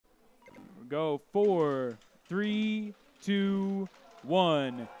go. 4, 3, 2,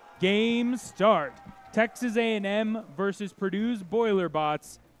 1. Game start. Texas A&M versus Purdue's Boiler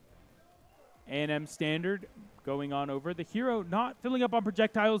Bots. A&M standard going on over. The hero not filling up on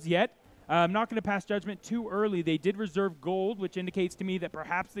projectiles yet. I'm not going to pass judgment too early. They did reserve gold, which indicates to me that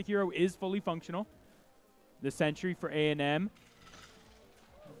perhaps the hero is fully functional. The sentry for A&M.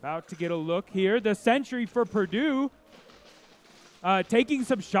 About to get a look here. The sentry for Purdue. Taking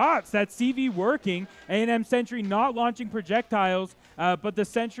some shots. That CV working. A&M sentry not launching projectiles, but the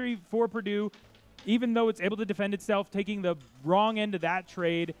sentry for Purdue, even though it's able to defend itself, taking the wrong end of that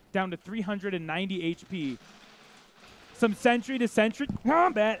trade down to 390 HP. Some sentry to sentry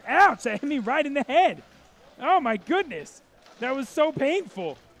combat. Ouch, that hit me right in the head. Oh my goodness. That was so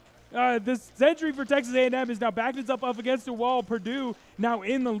painful. The sentry for Texas A&M is now backed itself up against a wall. Purdue now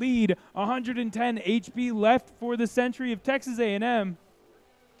in the lead. 110 HP left for the sentry of Texas A&M.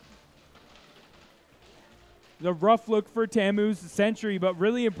 The rough look for TAMU's sentry, but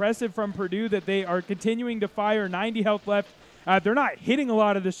really impressive from Purdue that they are continuing to fire. 90 health left. They're not hitting a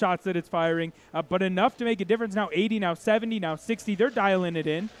lot of the shots that it's firing, but enough to make a difference. Now 80, now 70, now 60. They're dialing it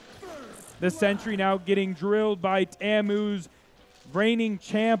in. The sentry now getting drilled by TAMU's reigning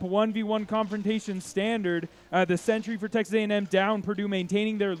champ 1v1 confrontation standard. The sentry for Texas A&M down. Purdue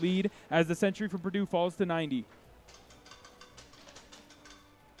maintaining their lead as the sentry for Purdue falls to 90.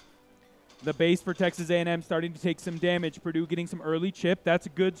 The base for Texas A&M starting to take some damage. Purdue getting some early chip. That's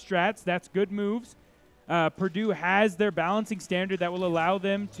good strats. That's good moves. Purdue has their balancing standard that will allow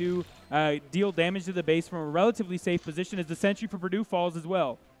them to deal damage to the base from a relatively safe position as the sentry for Purdue falls as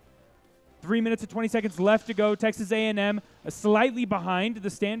well. 3 minutes and 20 seconds left to go. Texas A&M slightly behind. The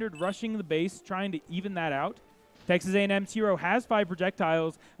standard rushing the base, trying to even that out. Texas A&M's hero has 5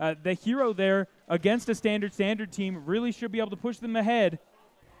 projectiles. The hero there against a standard team really should be able to push them ahead.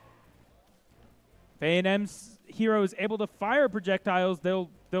 If A&M's hero is able to fire projectiles, they'll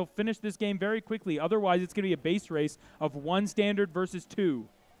finish this game very quickly. Otherwise, it's going to be a base race of 1 standard versus 2.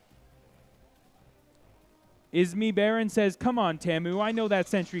 Ismi Barron says, come on, TAMU. I know that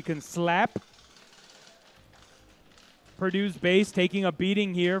sentry can slap. Purdue's base taking a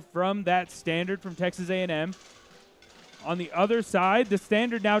beating here from that standard from Texas A&M. On the other side, the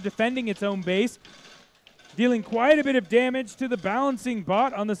standard now defending its own base, dealing quite a bit of damage to the balancing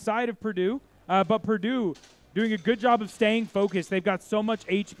bot on the side of Purdue. But Purdue doing a good job of staying focused. They've got so much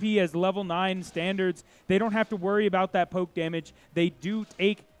HP as level 9 standards. They don't have to worry about that poke damage. They do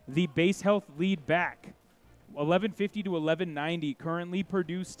take the base health lead back. 1150 to 1190. Currently,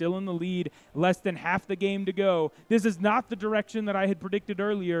 Purdue still in the lead. Less than half the game to go. This is not the direction that I had predicted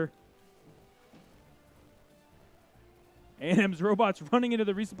earlier. A&M's robots running into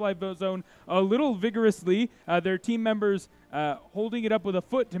the resupply zone a little vigorously. Their team members holding it up with a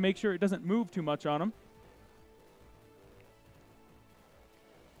foot to make sure it doesn't move too much on them.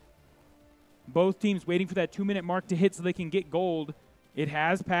 Both teams waiting for that 2-minute mark to hit so they can get gold. It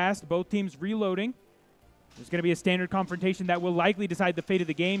has passed. Both teams reloading. There's going to be a standard confrontation that will likely decide the fate of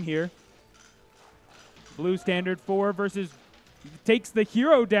the game here. Blue standard 4 versus takes the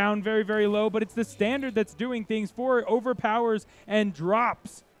hero down very, very low, but it's the standard that's doing things. 4 overpowers and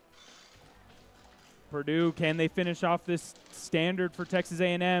drops. Purdue, can they finish off this standard for Texas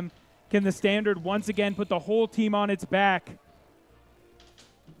A&M? Can the standard once again put the whole team on its back?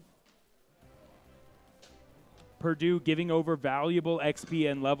 Purdue giving over valuable XP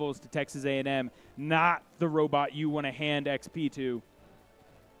and levels to Texas A&M, not the robot you want to hand XP to.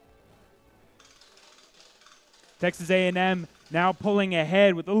 Texas A&M now pulling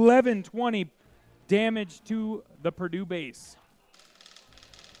ahead with 1120 damage to the Purdue base.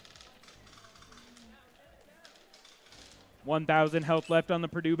 1,000 health left on the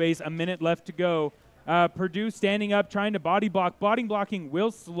Purdue base, a minute left to go. Purdue standing up, trying to body block. Body blocking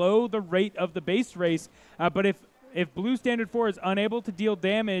will slow the rate of the base race, but if Blue Standard 4 is unable to deal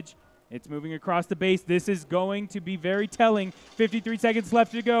damage, it's moving across the base. This is going to be very telling. 53 seconds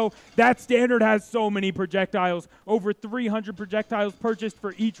left to go. That standard has so many projectiles. Over 300 projectiles purchased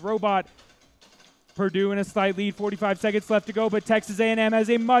for each robot. Purdue in a slight lead, 45 seconds left to go, but Texas A&M has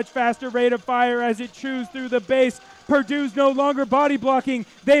a much faster rate of fire as it chews through the base. Purdue's no longer body blocking.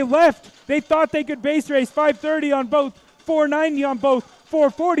 They left. They thought they could base race. 530 on both, 490 on both,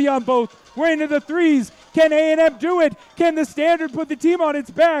 440 on both. We're into the 3s. Can A&M do it? Can the standard put the team on its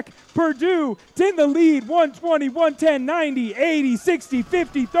back? Purdue in the lead, 120, 110, 90, 80, 60,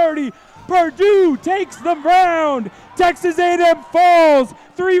 50, 30. Purdue takes the round. Texas A&M falls.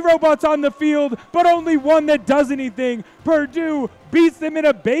 3 robots on the field, but only 1 that does anything. Purdue beats them in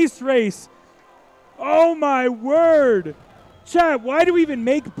a base race. Oh my word. Chat, why do we even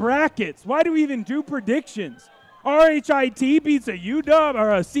make brackets? Why do we even do predictions? RHIT beats a UW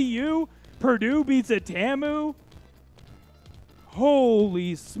or a CU. Purdue beats a TAMU.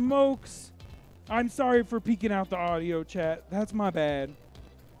 Holy smokes. I'm sorry for peeking out the audio, chat. That's my bad.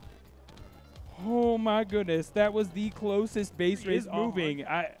 Oh my goodness, that was the closest base race moving.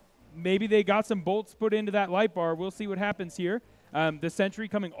 Maybe they got some bolts put into that light bar. We'll see what happens here. The Sentry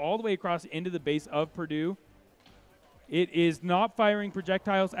coming all the way across into the base of Purdue. It is not firing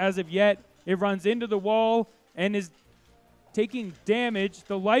projectiles as of yet. It runs into the wall and is taking damage.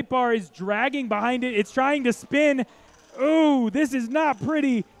 The light bar is dragging behind it. It's trying to spin. Ooh, this is not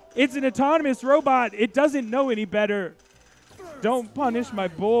pretty. It's an autonomous robot. It doesn't know any better. Don't punish my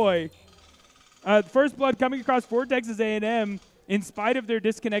boy. First blood coming across for Texas A&M in spite of their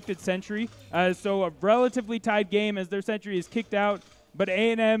disconnected Sentry. So a relatively tied game as their Sentry is kicked out. But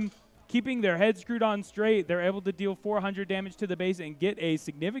A&M keeping their head screwed on straight. They're able to deal 400 damage to the base and get a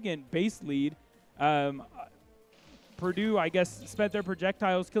significant base lead. Purdue, I guess, spent their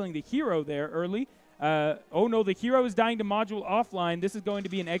projectiles killing the hero there early. Oh no, the hero is dying to module offline. This is going to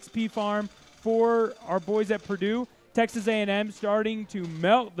be an XP farm for our boys at Purdue. Texas A&M starting to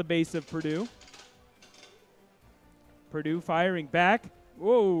melt the base of Purdue. Purdue firing back.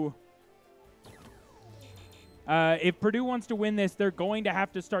 Whoa. If Purdue wants to win this, they're going to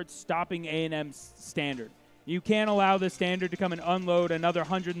have to start stopping A&M's standard. You can't allow the standard to come and unload another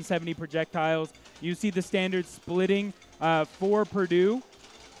 170 projectiles. You see the standard splitting for Purdue.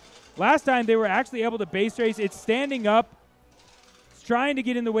 Last time they were actually able to base race. It's standing up. It's trying to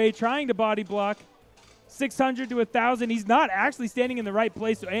get in the way, trying to body block. 600 to 1,000. He's not actually standing in the right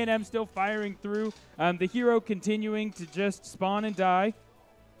place, so A&M still firing through. The hero continuing to just spawn and die.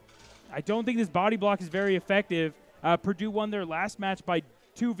 I don't think this body block is very effective. Purdue won their last match by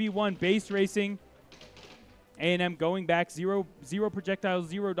 2v1 base racing. A&M going back, zero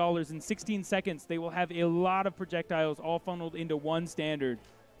projectiles, $0 in 16 seconds. They will have a lot of projectiles all funneled into one standard.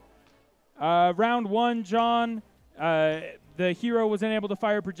 Round one, John. The hero was unable to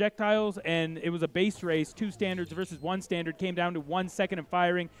fire projectiles, and it was a base race. 2 standards versus 1 standard. Came down to 1 second of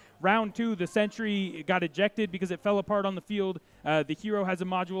firing. Round 2, the Sentry got ejected because it fell apart on the field. The hero has a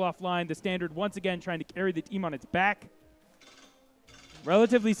module offline. The standard once again trying to carry the team on its back.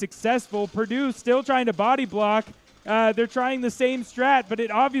 Relatively successful. Purdue still trying to body block. They're trying the same strat, but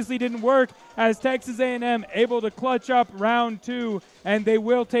it obviously didn't work as Texas A&M able to clutch up round 2, and they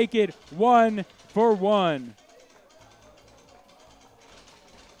will take it 1-for-1.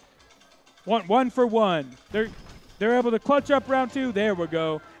 One for one. They're able to clutch up round 2. There we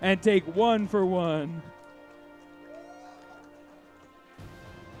go, and take 1-for-1.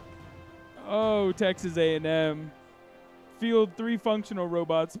 Oh, Texas A&M. Field 3 functional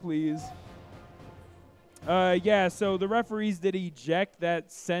robots, please. Yeah, so the referees did eject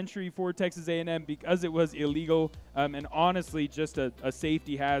that Sentry for Texas A&M because it was illegal and honestly just a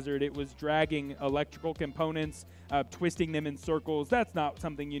safety hazard. It was dragging electrical components, twisting them in circles. That's not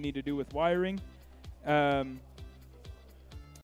something you need to do with wiring.